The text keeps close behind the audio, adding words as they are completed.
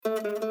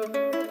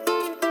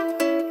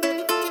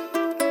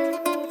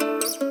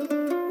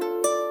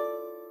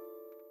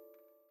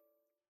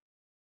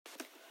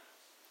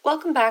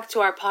Welcome back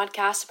to our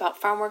podcast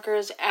about farm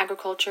workers,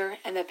 agriculture,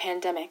 and the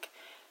pandemic,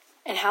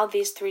 and how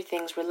these three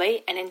things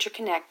relate and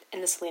interconnect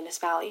in the Salinas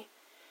Valley.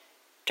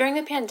 During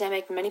the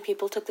pandemic, many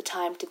people took the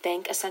time to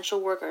thank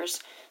essential workers,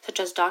 such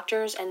as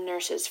doctors and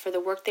nurses, for the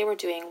work they were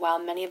doing while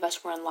many of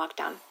us were in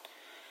lockdown.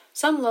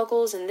 Some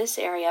locals in this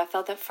area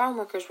felt that farm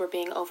workers were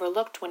being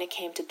overlooked when it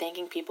came to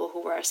thanking people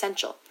who were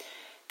essential,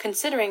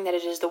 considering that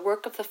it is the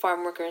work of the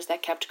farm workers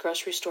that kept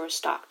grocery stores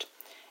stocked.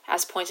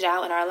 As pointed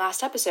out in our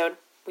last episode,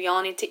 we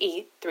all need to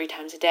eat 3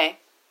 times a day.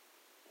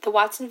 The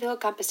Watsonville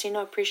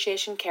Campesino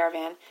Appreciation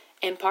Caravan,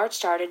 in part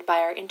started by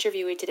our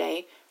interviewee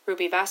today,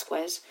 Ruby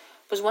Vasquez,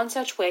 was one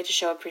such way to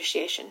show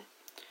appreciation.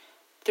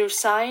 Through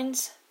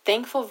signs,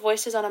 thankful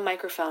voices on a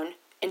microphone,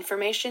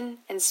 information,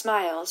 and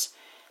smiles,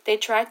 they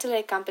tried to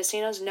let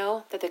campesinos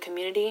know that the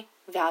community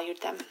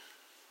valued them.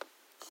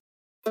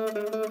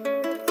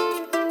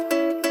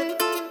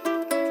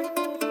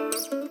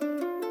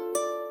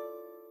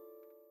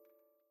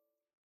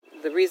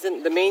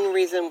 The main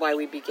reason why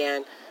we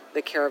began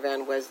the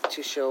caravan was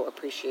to show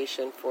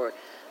appreciation for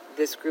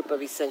this group of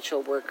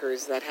essential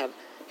workers that have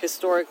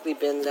historically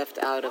been left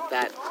out of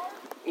that,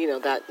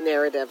 that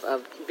narrative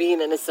of being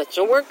an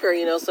essential worker.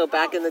 So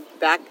back in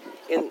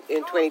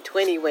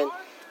 2020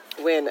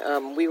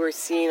 when we were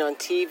seeing on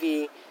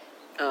TV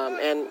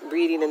and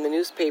reading in the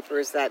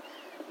newspapers that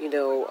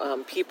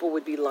people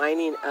would be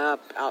lining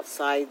up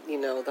outside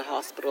the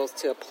hospitals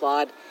to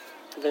applaud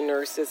the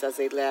nurses as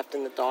they left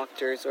and the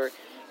doctors, or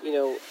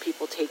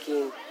people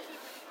taking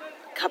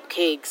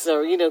cupcakes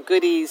or,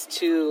 goodies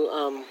to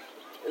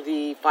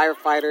the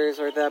firefighters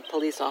or the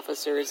police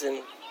officers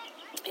and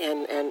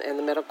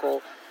the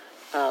medical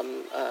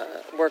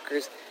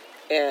workers.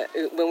 And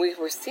when we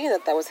were seeing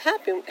that was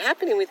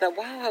happening, we thought,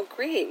 wow, how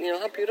great,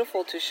 how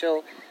beautiful to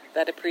show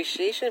that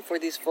appreciation for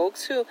these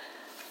folks who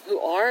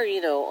are,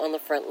 on the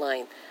front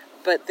line.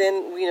 But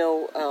then, we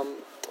were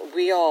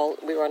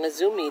on a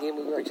Zoom meeting.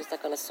 We were just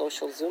like on a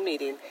social Zoom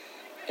meeting.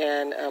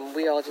 And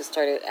we all just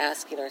started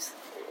asking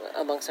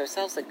amongst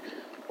ourselves, like,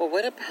 well,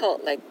 what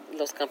about, like,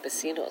 los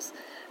campesinos?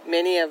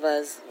 Many of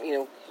us,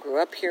 grew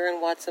up here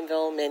in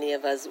Watsonville. Many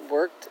of us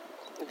worked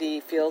the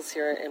fields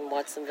here in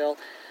Watsonville.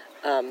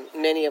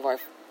 Many of our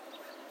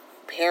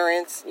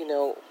parents,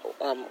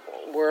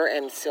 were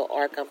and still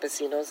are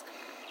campesinos.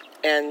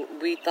 And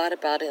we thought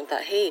about it and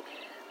thought, hey,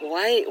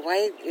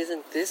 why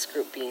isn't this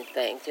group being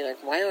thanked?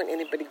 Why aren't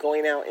anybody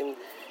going out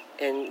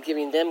and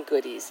giving them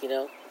goodies,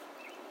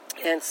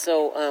 And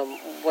so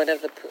one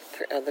of the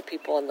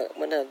people on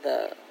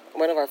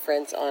one of our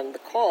friends on the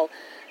call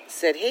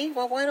said, hey,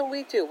 well, why don't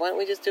we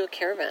just do a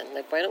caravan?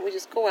 Like, why don't we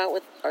just go out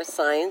with our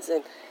signs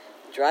and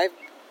drive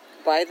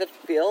by the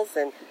fields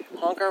and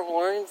honk our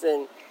horns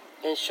and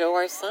show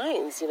our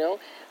signs,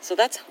 So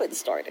that's how it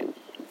started.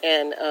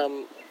 And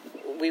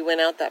we went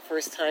out that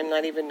first time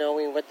not even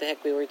knowing what the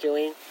heck we were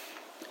doing.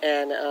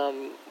 And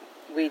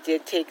we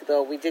did take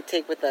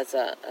with us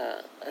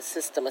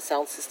a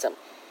sound system.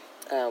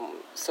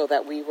 So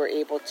that we were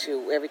able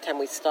to, every time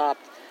we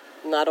stopped,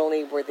 not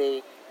only were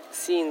they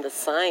seeing the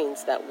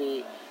signs that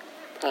we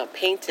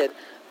painted,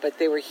 but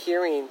they were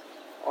hearing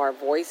our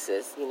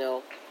voices,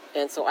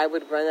 And so I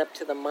would run up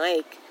to the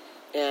mic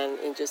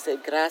and just say,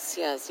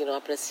 gracias,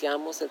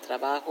 apreciamos el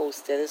trabajo,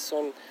 ustedes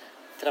son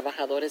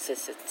trabajadores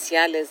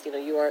esenciales,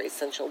 you are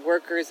essential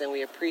workers and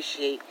we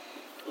appreciate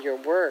your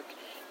work.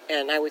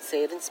 And I would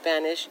say it in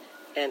Spanish,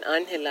 and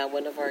Angela,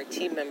 one of our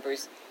team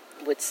members,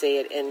 would say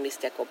it in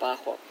Mixteco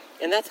Bajo.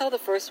 And that's how the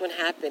first one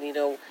happened. We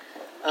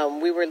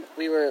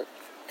were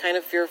kind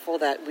of fearful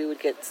that we would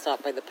get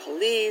stopped by the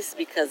police,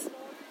 because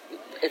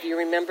if you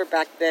remember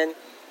back then,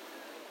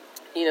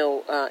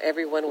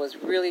 everyone was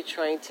really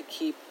trying to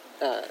keep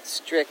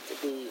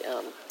strict the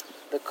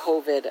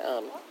COVID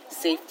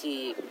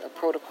safety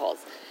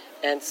protocols.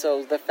 And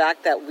so the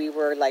fact that we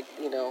were like,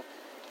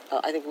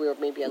 I think we were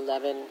maybe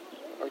 11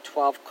 or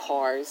 12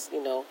 cars,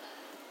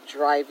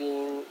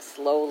 driving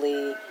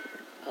slowly,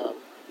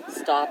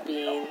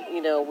 stopping,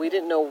 we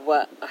didn't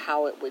know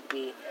how it would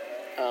be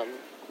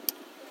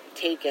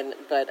taken,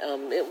 but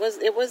it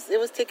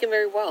was taken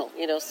very well,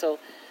 So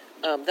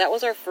that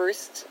was our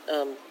first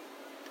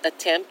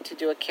attempt to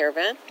do a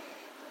caravan,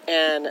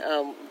 and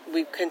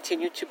we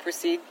continued to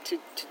proceed to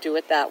do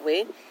it that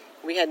way.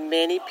 We had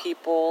many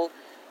people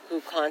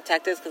who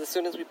contacted us, because as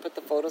soon as we put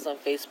the photos on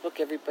Facebook,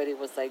 everybody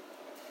was like,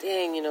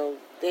 dang,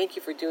 thank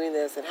you for doing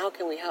this, and how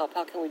can we help?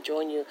 How can we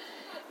join you?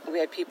 We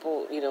had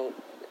people,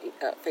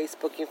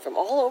 Facebooking from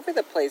all over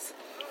the place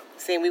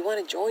saying, we want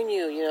to join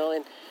you,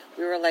 and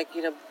we were like,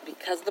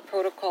 because the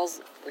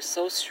protocols were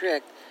so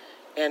strict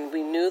and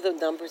we knew the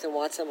numbers in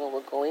Watsonville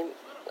were going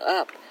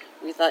up,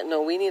 we thought, no,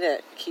 we need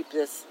to keep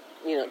this,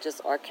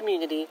 just our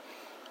community.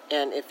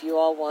 And if you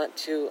all want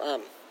to,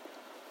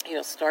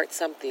 start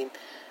something,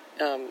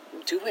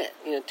 do it.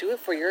 Do it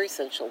for your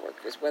essential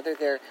workers, whether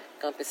they're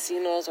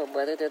campesinos or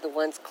whether they're the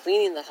ones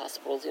cleaning the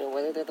hospitals,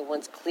 whether they're the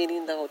ones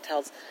cleaning the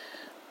hotels,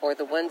 or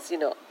the ones,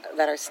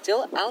 that are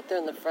still out there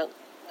in the front,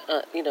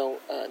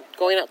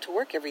 going out to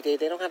work every day.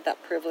 They don't have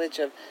that privilege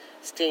of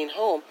staying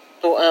home.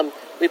 So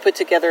we put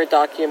together a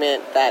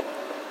document that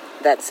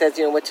says,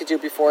 what to do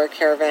before a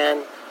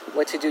caravan,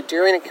 what to do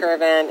during a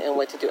caravan, and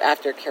what to do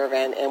after a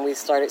caravan. And we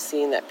started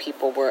seeing that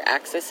people were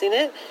accessing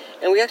it.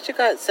 And we actually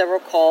got several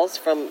calls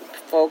from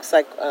folks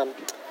like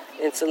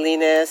in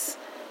Salinas,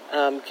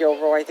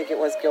 Gilroy, I think it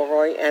was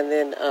Gilroy, and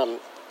then, oh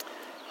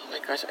my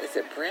gosh, is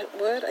it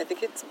Brentwood? I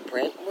think it's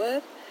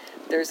Brentwood.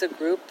 There's a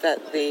group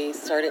that they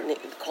started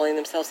calling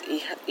themselves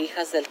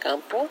Hijas del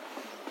Campo,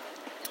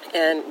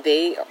 and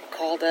they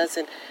called us,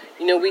 and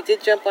we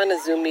did jump on a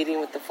Zoom meeting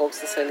with the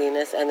folks in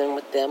Salinas, and then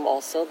with them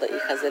also, the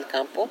Hijas del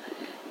Campo,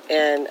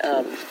 and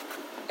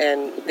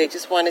they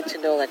just wanted to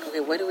know, like, okay,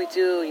 what do we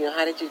do?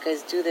 How did you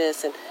guys do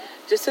this? And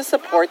just to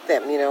support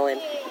them,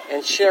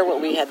 and share what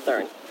we had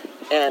learned,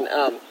 and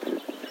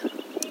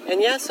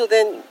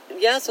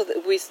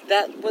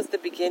that was the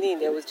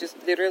beginning. It was just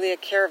literally a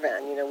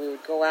caravan. We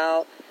would go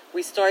out.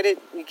 We started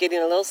getting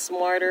a little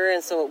smarter,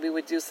 and so what we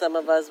would do, some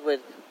of us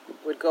would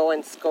go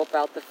and scope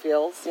out the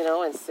fields,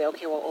 and say,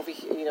 okay, well, over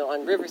here,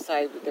 on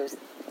Riverside, there's,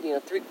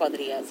 3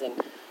 cuadrillas,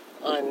 and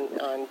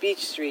on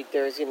Beach Street,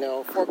 there's,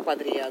 4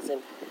 cuadrillas,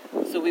 and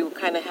so we would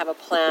kind of have a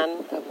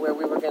plan of where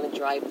we were going to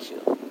drive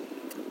to.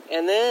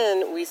 And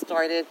then we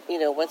started,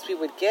 once we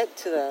would get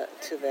to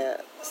the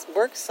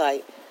work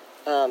site,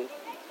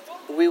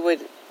 we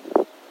would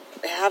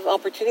have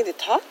opportunity to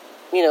talk,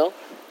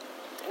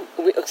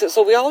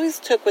 So we always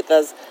took with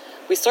us,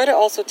 we started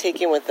also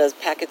taking with us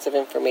packets of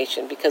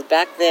information, because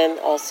back then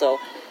also,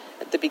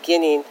 at the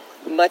beginning,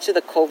 much of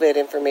the COVID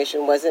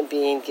information wasn't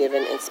being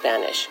given in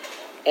Spanish.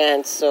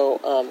 And so,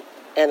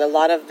 and a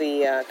lot of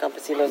the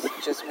campesinos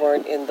just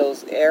weren't in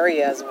those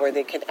areas where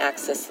they could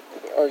access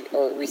or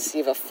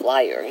receive a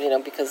flyer,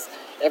 because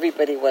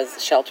everybody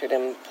was sheltered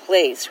in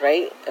place,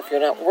 right? If you're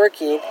not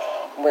working,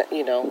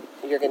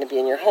 you're going to be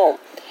in your home.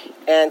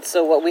 And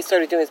so what we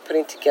started doing is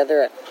putting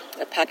together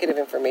a packet of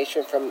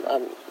information from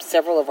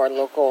several of our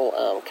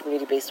local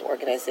community-based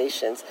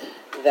organizations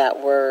that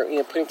were,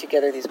 putting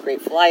together these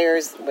great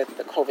flyers with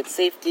the COVID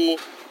safety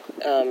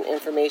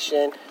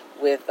information,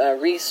 with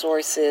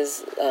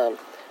resources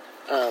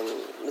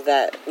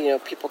that,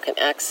 people can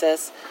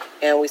access.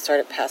 And we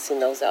started passing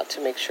those out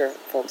to make sure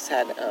folks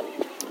had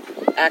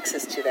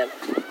access to them.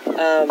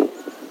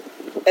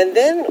 And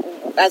then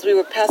as we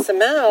would pass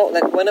them out,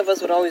 like one of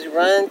us would always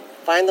run,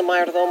 find the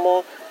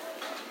mayordomo,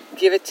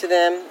 give it to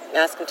them,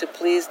 ask them to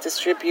please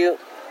distribute.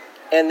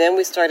 And then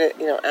we started,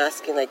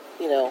 asking, like,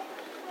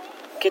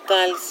 ¿qué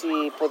tal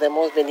si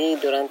podemos venir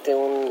durante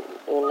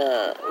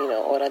una,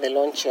 hora de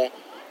lonche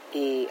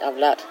y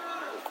hablar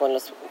con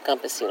los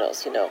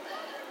campesinos,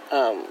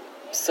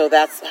 So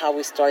that's how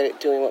we started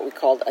doing what we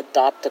called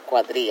Adopt a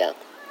Cuadrilla.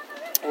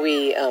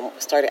 We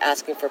started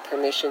asking for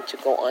permission to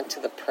go onto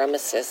the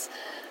premises,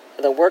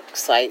 the work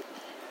site,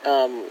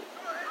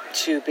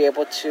 to be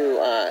able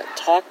to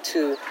talk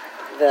to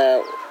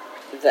the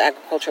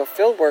agricultural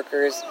field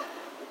workers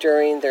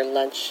during their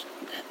lunch.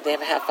 They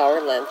have a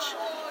half-hour lunch,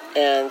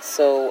 and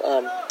so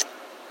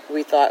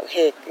we thought,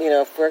 hey,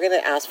 if we're going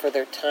to ask for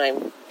their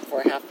time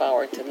for a half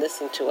hour to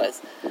listen to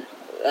us,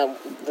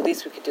 the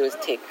least we could do is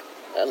take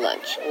a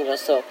lunch.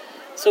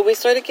 So we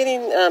started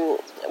getting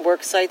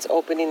work sites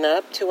opening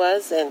up to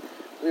us, and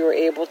we were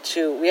able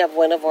to. We have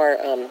one of our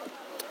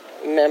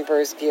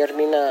members,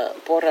 Guillermina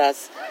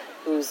Porras,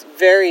 who's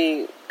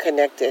very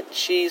connected.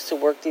 She used to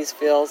work these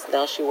fields.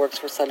 Now she works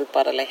for Salud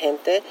para la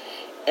Gente.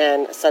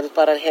 And Salud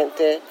para la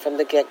Gente, from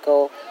the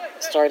get-go,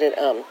 started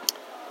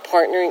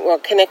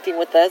connecting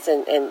with us.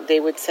 And they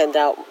would send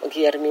out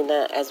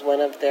Guillermina as one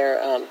of their,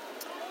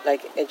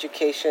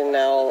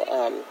 educational,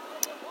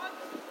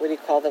 what do you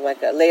call them,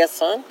 like a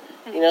liaison?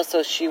 Mm-hmm.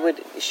 So she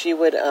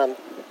would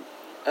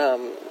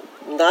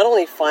not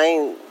only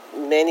find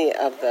many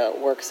of the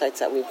work sites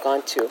that we've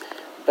gone to,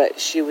 but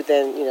she would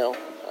then,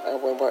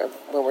 when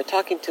we're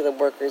talking to the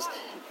workers,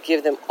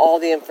 give them all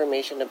the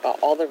information about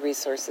all the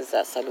resources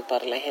that Salud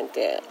para la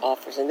Gente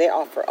offers. And they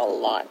offer a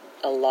lot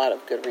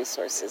of good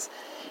resources.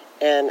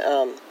 And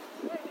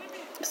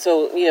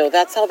so,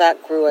 that's how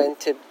that grew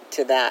into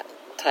that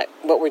type,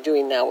 what we're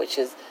doing now, which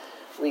is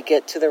we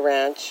get to the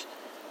ranch,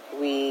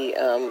 we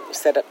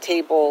set up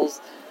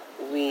tables,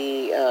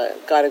 we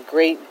got a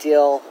great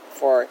deal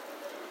for,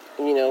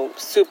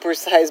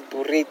 super-sized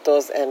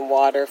burritos and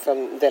water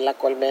from De La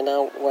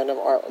Colmena, one of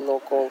our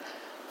local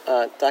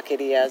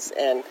taquerias,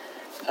 and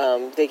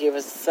they gave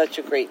us such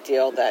a great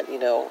deal that,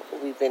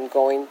 we've been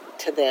going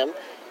to them,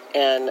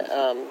 and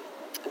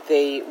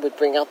they would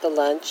bring out the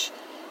lunch,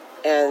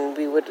 and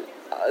we would,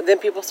 then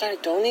people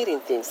started donating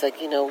things, like,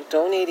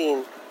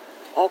 donating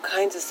all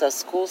kinds of stuff,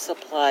 school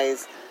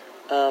supplies,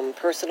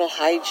 personal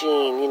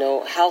hygiene,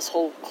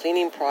 household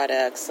cleaning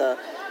products,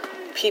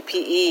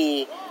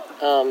 PPE,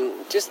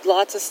 just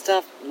lots of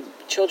stuff,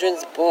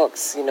 children's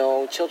books,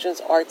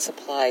 children's art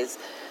supplies.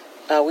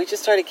 We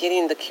just started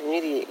getting the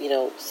community,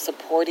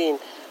 supporting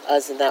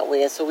us in that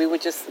way. And so we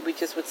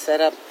just would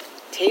set up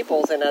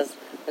tables, and as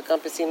the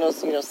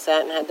campesinos,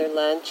 sat and had their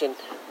lunch and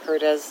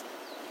heard us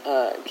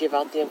give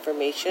out the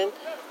information,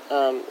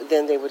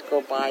 then they would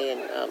go by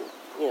and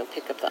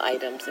pick up the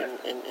items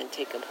and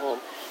take them home.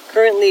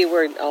 Currently,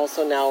 we're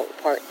also now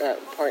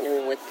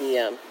partnering with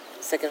the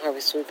Second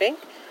Harvest Food Bank,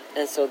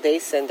 and so they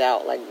send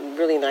out like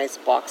really nice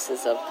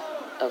boxes of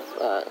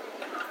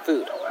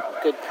food,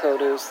 good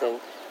produce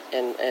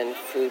and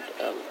food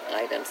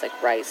items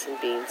like rice and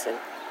beans,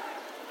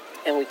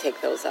 and we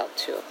take those out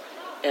too.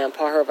 And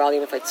Pajaro Valley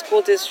Unified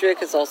School District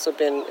has also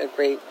been a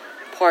great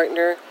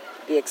partner.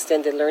 The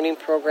Extended Learning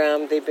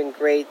Program, they've been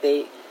great.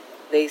 They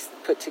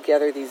put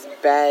together these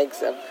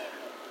bags of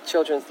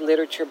children's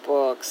literature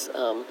books,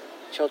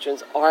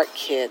 children's art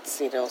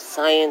kits,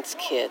 science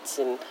kits,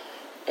 and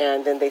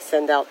then they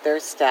send out their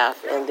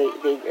staff, and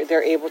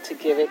they're able to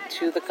give it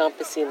to the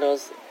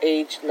campesinos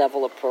age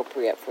level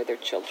appropriate for their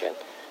children.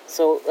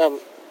 So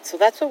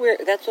that's what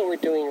we're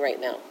doing right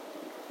now.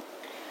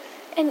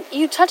 And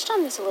you touched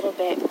on this a little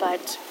bit,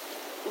 but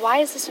why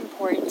is this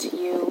important to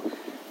you?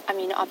 I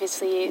mean,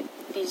 obviously,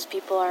 these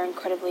people are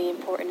incredibly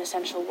important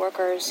essential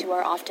workers who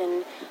are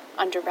often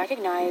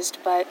under-recognized,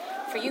 but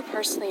for you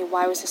personally,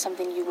 why was this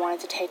something you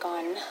wanted to take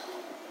on?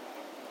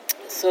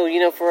 So,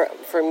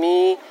 for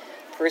me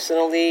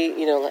personally,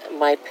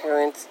 my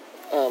parents,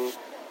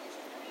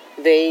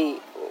 they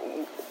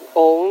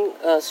own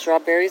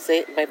strawberries.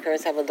 My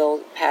parents have a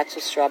little patch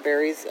of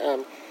strawberries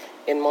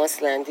in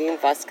Moss Landing,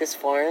 Vasquez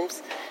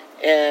Farms,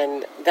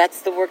 and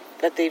that's the work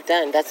that they've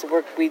done. That's the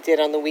work we did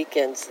on the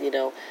weekends,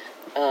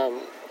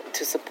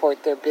 to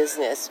support their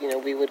business.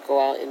 We would go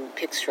out and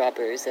pick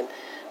strawberries. And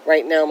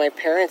right now, my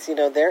parents,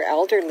 they're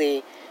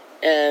elderly,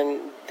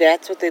 and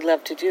that's what they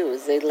love to do.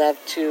 Is they love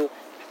to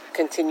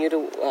continue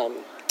to,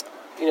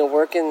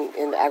 work in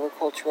the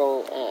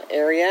agricultural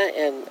area.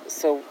 And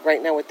so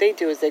right now, what they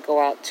do is they go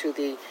out to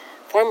the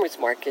farmers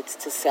markets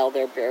to sell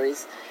their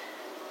berries.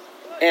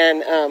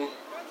 And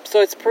so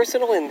it's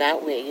personal in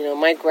that way.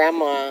 My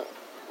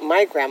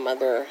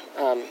grandmother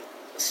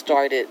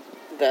started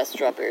the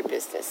strawberry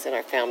business in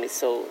our family.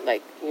 So,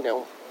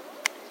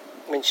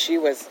 when she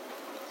was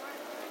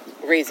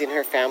raising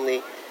her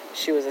family,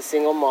 she was a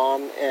single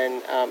mom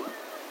and,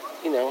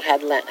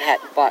 had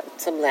bought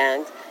some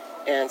land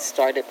and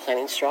started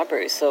planting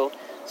strawberries. So,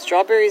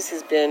 strawberries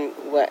has been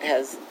what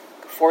has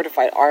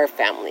fortified our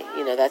family.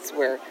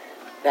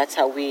 That's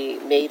how we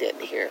made it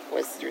here,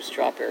 was through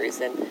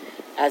strawberries. And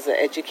as an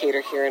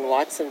educator here in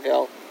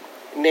Watsonville,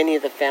 many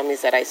of the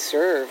families that I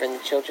serve and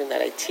the children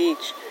that I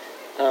teach,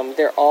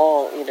 they're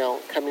all,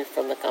 coming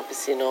from the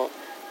campesino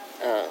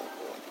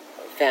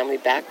family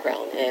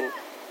background.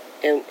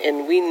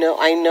 And we know,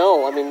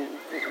 I mean,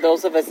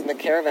 those of us in the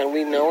caravan,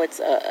 we know it's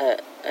a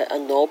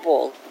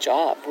noble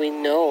job. We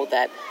know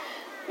that,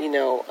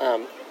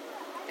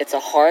 it's a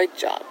hard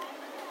job.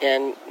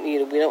 And, we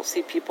don't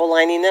see people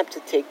lining up to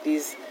take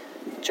these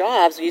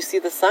jobs. You see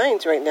the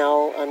signs right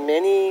now on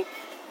many,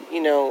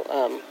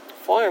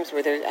 farms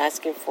where they're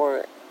asking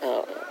for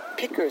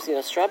pickers,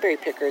 strawberry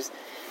pickers.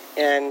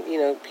 And,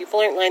 people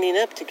aren't lining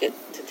up to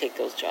take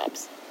those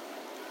jobs.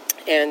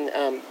 And,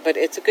 but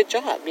it's a good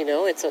job,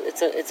 it's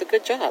a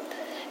good job.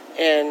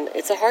 And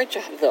it's a hard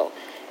job though.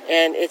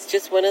 And it's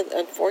just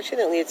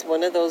unfortunately, it's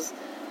one of those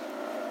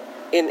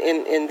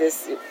in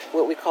this,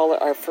 what we call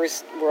our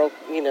first world,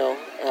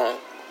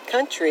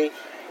 country,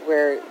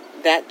 where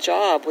that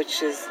job,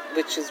 which is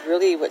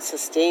really what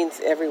sustains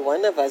every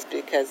one of us,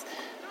 because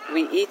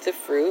we eat the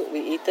fruit,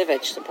 we eat the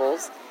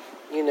vegetables,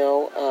 and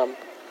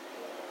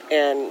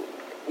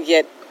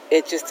yet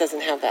it just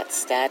doesn't have that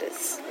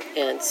status.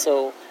 And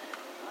so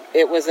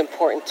it was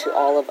important to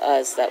all of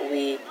us that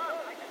we,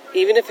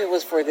 even if it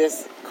was for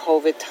this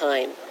COVID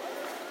time,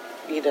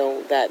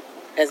 that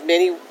as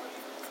many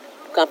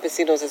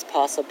campesinos as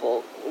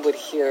possible would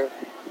hear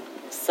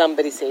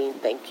somebody saying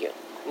thank you,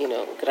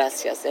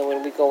 gracias. And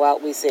when we go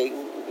out, we say,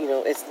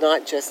 it's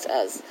not just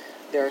us.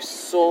 There are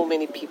so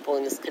many people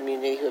in this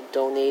community who have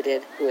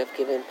donated, who have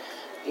given,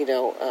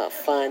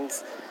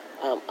 funds,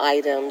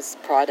 items,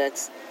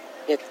 products,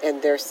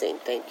 and they're saying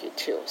thank you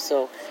too.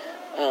 So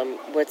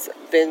what's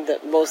been the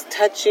most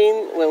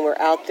touching when we're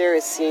out there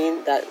is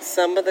seeing that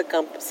some of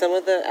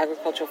the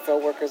agricultural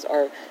field workers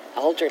are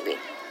elderly.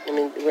 I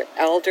mean, we're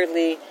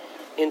elderly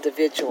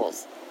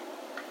individuals,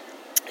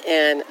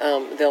 and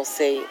they'll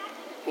say,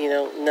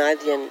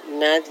 nadie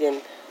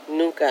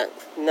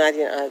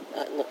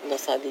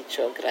nos ha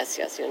dicho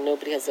gracias.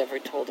 Nobody has ever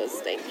told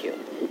us thank you,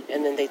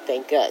 and then they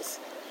thank us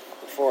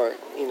for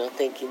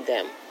thanking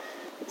them.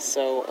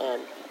 So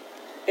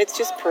it's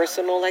just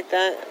personal like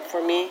that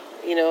for me,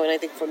 and I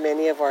think for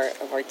many of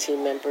our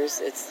team members,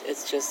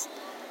 it's just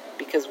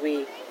because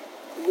we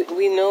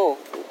know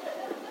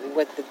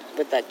what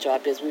that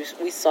job is.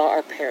 We saw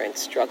our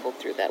parents struggle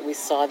through that. We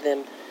saw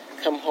them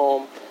come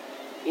home,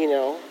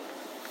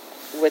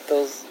 with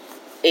those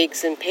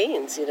aches and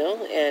pains,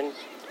 and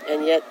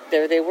yet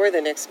there they were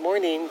the next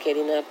morning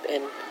getting up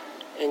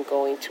and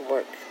going to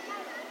work.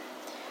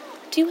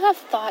 Do you have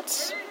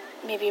thoughts,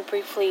 maybe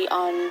briefly,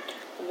 on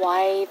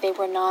why they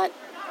were not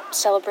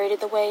celebrated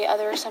the way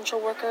other essential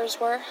workers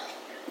were?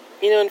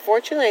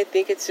 Unfortunately, I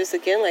think it's just,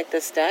 again, like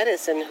the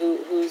status and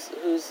who's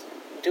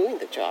doing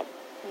the job.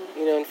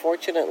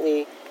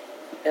 Unfortunately,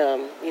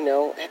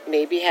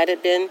 Maybe had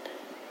it been,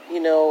 you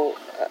know,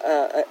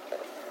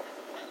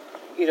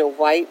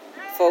 white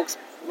folks,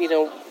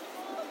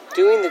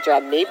 doing the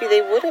job, maybe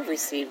they would have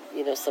received,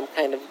 some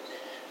kind of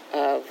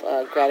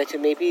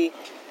gratitude. Maybe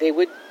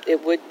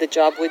the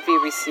job would be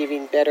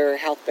receiving better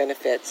health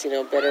benefits,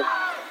 better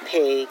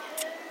pay,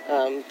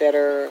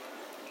 better,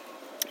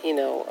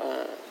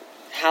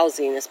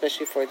 housing,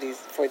 especially for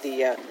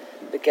the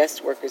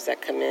guest workers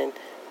that come in.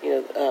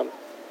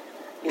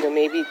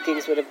 Maybe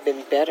things would have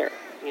been better.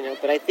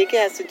 But I think it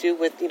has to do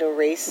with,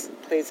 race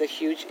plays a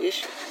huge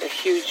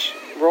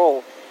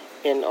role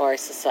in our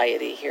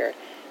society here,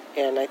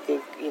 and I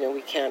think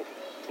we can't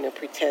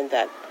pretend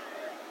that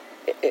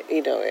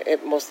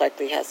it most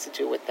likely has to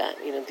do with that.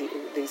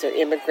 These are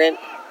immigrant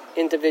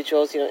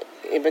individuals,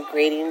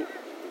 immigrating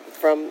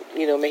from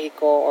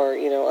Mexico or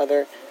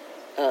other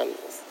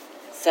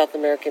South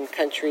American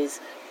countries,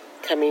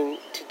 coming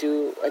to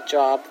do a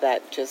job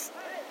that just,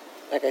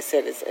 like I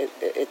said,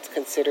 it's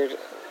considered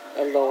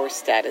a lower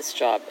status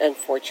job,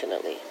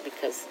 unfortunately,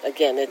 because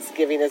again, it's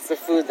giving us the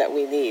food that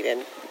we need,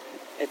 and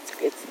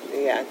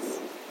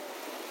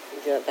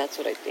that's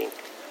what I think.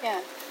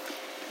 Yeah.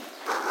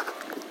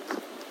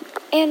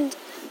 And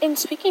in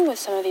speaking with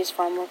some of these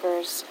farm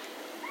workers,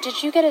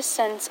 did you get a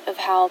sense of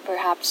how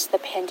perhaps the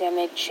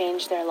pandemic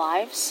changed their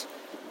lives?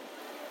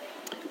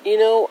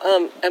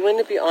 I'm going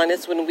to be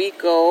honest. When we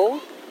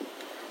go,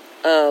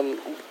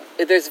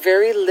 there's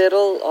very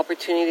little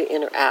opportunity to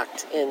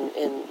interact and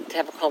to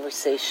have a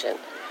conversation.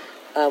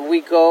 We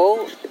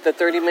go, the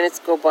 30 minutes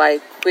go by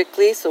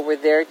quickly, so we're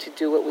there to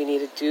do what we need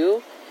to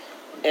do.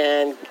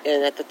 And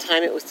at the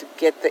time, it was to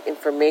get the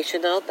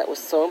information out that was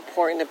so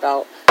important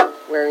about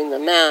wearing the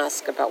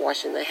mask, about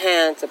washing the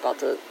hands, about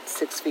the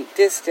 6 feet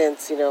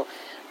distance.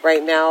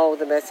 Right now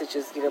the message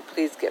is,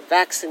 please get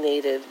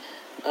vaccinated.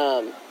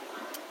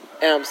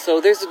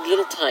 So there's a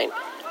little time.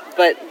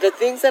 But the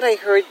things that I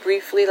heard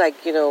briefly, like,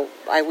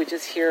 I would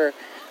just hear,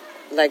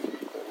 like,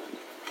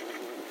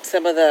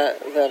 some of the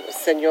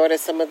señoras,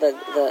 some of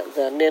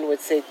the men would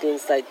say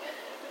things like,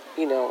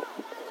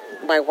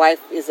 my wife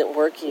isn't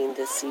working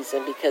this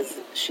season because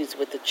she's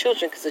with the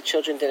children, because the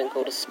children didn't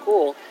go to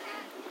school.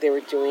 They were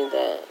doing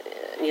the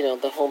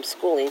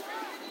homeschooling,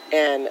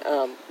 and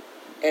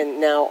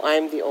now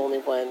I'm the only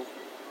one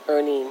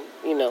earning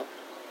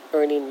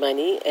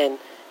money, and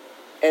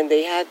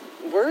they had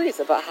worries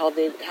about how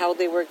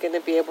they were going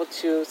to be able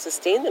to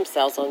sustain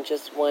themselves on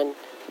just one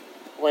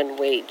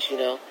wage,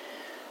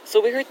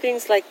 So we heard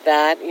things like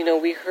that.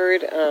 We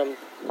heard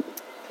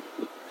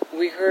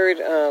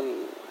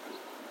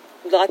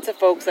lots of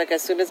folks, like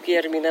as soon as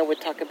Guillermina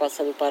would talk about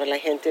Salud para la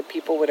Gente,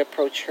 people would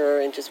approach her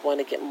and just want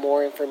to get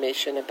more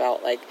information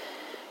about, like,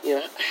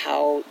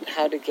 how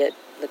to get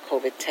the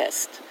COVID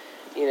test.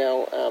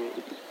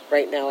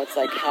 Right now it's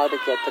like how to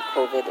get the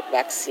COVID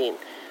vaccine.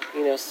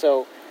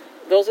 So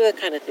those are the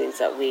kind of things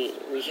that we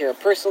hear.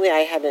 Personally,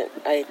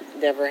 I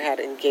never had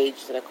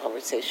engaged in a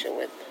conversation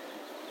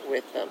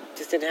with them.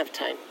 Just didn't have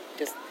time.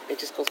 It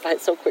just goes by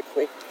so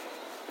quickly.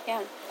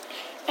 Yeah.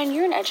 And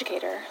you're an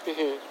educator.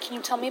 Mm-hmm. Can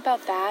you tell me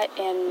about that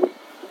and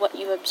what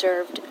you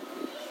observed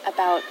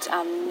about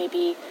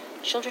maybe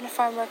children of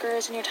farm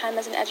workers in your time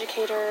as an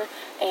educator,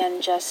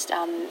 and just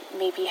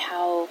maybe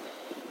how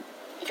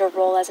your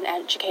role as an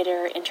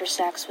educator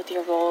intersects with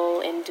your role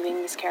in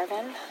doing this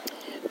caravan?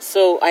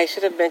 So I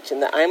should have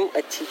mentioned that I'm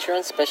a teacher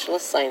on special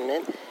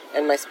assignment,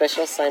 and my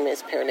special assignment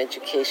is parent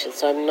education.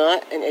 So I'm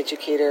not an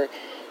educator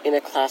in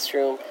a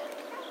classroom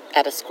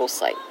at a school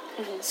site.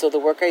 Mm-hmm. So the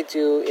work I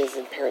do is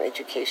in parent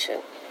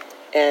education.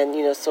 And,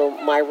 so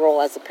my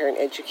role as a parent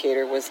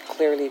educator was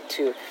clearly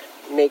to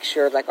make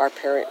sure, like, our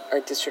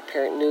district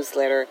parent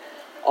newsletter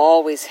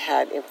always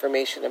had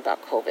information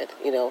about COVID,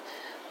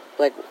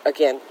 like,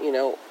 again,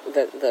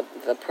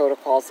 the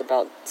protocols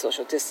about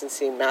social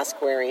distancing,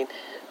 mask wearing.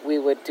 We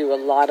would do a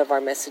lot of our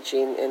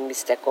messaging in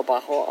Mixteco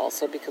Bajo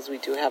also, because we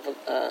do have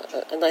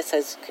a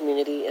nice-sized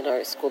community in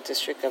our school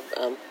district of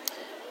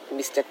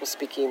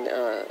Mixteco-speaking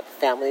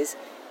families.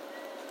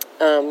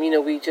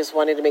 We just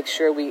wanted to make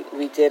sure we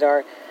did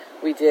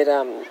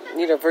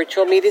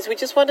virtual meetings. We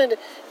just wanted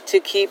to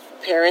keep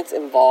parents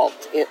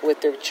involved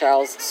with their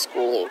child's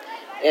schooling,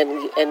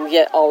 and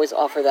yet always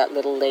offer that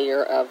little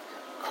layer of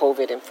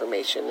COVID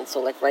information. And so,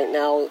 like, right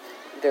now,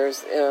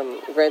 there's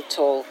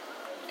rental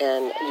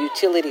and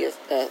utility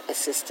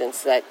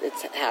assistance that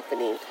it's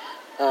happening.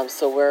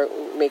 So we're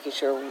making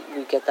sure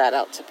we get that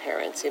out to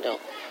parents.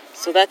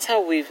 So that's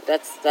how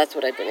that's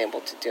what I've been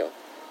able to do.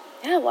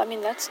 Yeah, well, I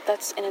mean, that's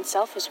in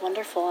itself is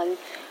wonderful. And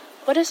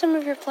what are some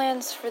of your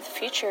plans for the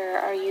future?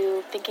 Are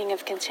you thinking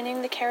of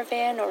continuing the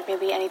caravan, or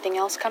maybe anything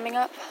else coming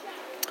up?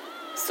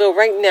 So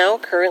right now,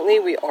 currently,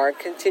 we are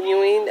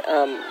continuing.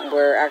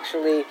 We're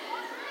actually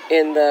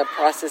in the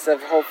process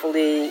of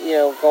hopefully,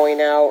 going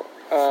out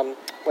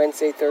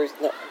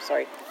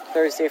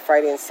Thursday,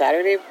 Friday, and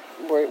Saturday.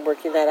 We're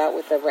working that out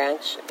with the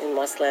ranch in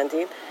Moss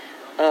Landing.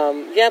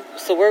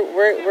 So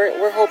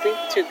we're hoping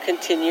to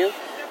continue.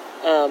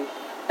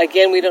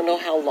 Again, we don't know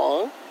how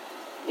long.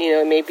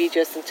 It may be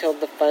just until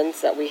the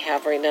funds that we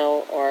have right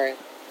now are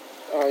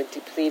are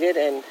depleted,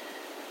 and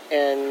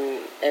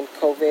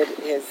COVID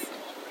is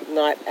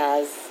not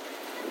as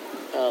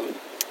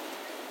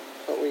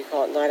what we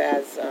call it, not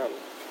as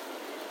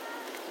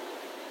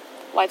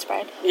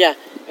widespread. Yeah,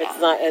 it's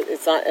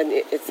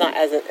not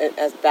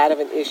as bad of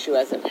an issue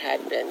as it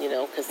had been,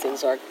 because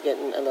things are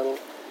getting a little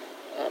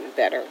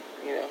better,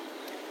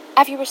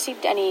 Have you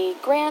received any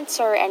grants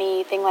or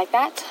anything like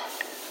that?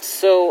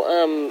 So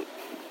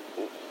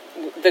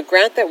the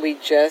grant that we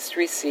just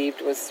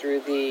received was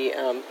through the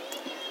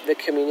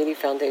Community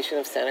Foundation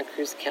of Santa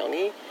Cruz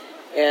County,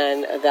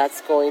 and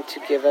that's going to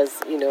give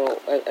us,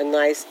 a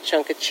nice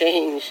chunk of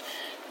change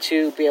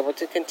to be able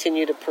to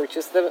continue to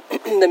purchase the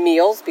the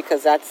meals,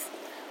 because that's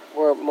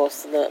where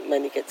most of the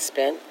money gets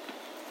spent.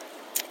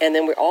 And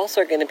then we're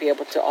also going to be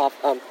able to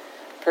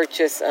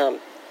purchase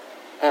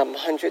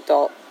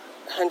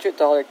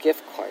 $100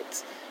 gift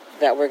cards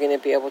that we're going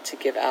to be able to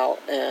give out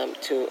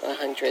to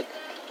 100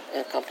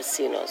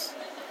 campesinos.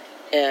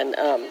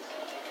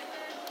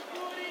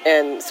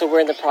 And so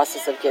we're in the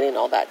process of getting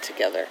all that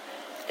together.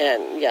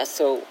 And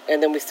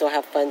and then we still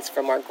have funds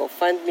from our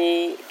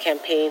GoFundMe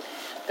campaign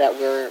that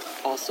we're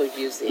also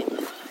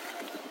using.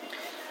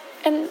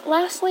 And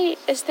lastly,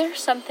 is there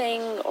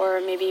something, or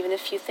maybe even a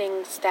few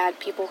things, that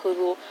people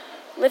who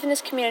live in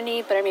this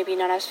community but are maybe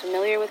not as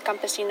familiar with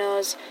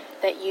campesinos,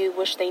 that you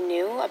wish they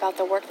knew about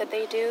the work that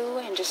they do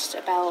and just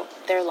about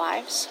their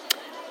lives?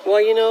 Well,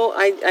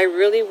 I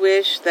really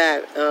wish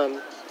that,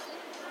 and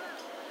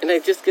I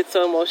just get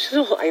so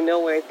emotional, I know,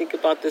 when I think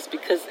about this,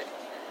 because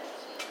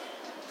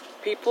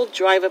people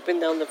drive up and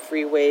down the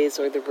freeways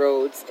or the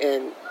roads,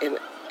 and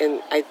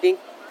I think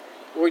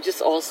we're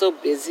just all so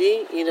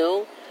busy,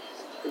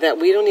 that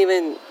we don't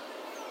even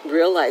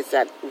realize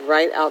that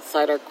right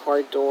outside our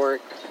car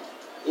door,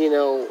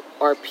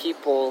 are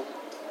people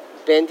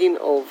bending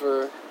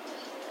over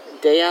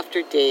day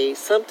after day,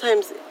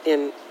 sometimes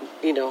in,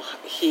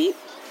 heat,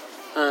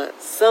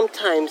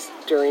 sometimes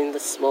during the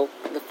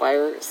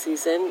fire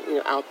season,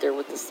 out there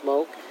with the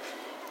smoke.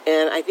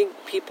 And I think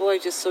people are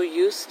just so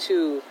used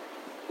to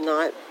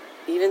not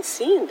even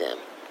seeing them,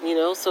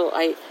 so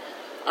I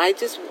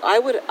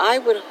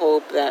would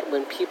hope that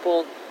when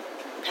people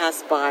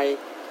pass by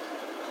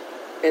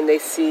and they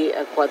see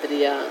a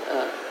cuadrilla,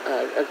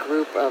 a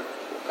group of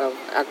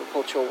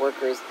agricultural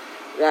workers,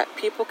 that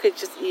people could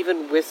just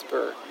even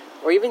whisper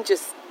or even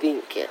just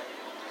think it,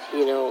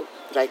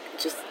 like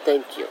just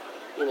thank you,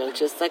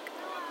 just like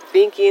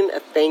thinking a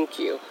thank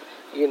you,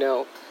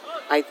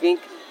 I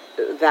think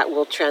that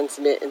will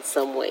transmit in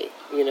some way,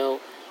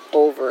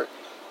 over.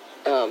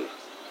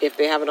 If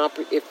they have an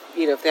if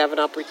they have an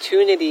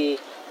opportunity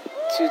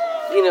to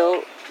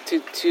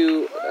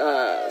to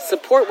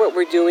support what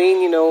we're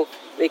doing,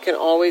 they can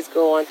always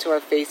go onto our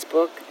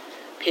Facebook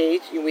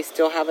page. We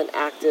still have an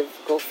active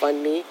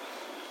GoFundMe.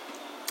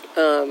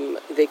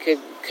 They could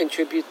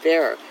contribute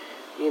there,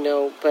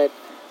 but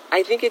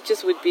I think it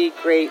just would be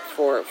great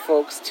for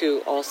folks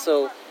to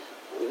also,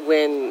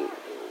 when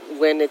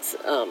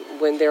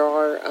there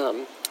are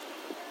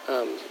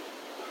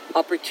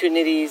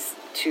opportunities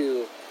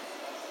to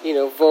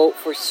vote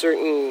for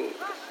certain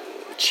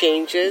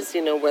changes,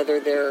 whether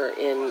they're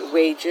in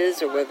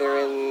wages, or whether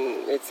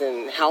it's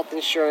in health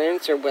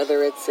insurance, or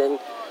whether it's in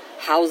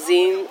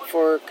housing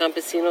for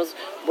campesinos,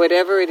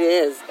 whatever it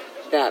is,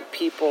 that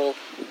people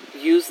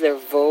use their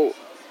vote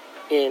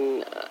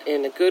in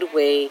a good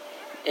way,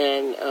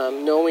 and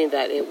knowing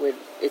that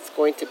it's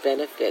going to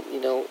benefit,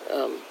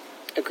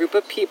 a group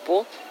of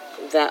people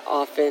that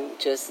often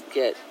just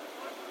get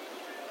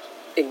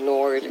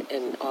ignored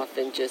and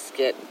often just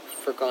get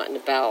forgotten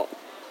about,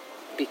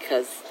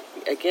 because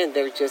again,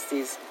 they're just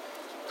these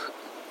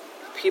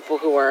people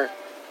who are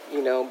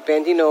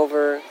bending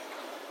over,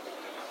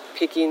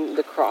 picking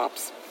the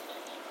crops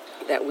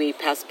that we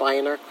pass by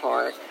in our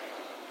car,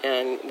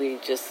 and we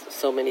just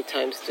so many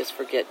times just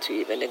forget to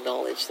even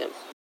acknowledge them.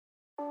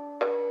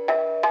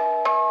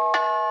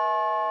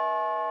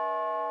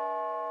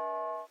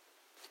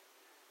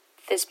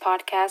 This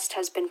podcast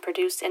has been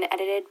produced and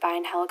edited by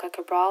Angelica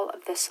Cabral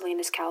of the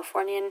Salinas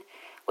Californian,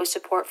 with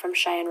support from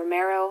Cheyenne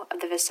Romero of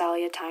the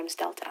Visalia Times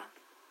Delta.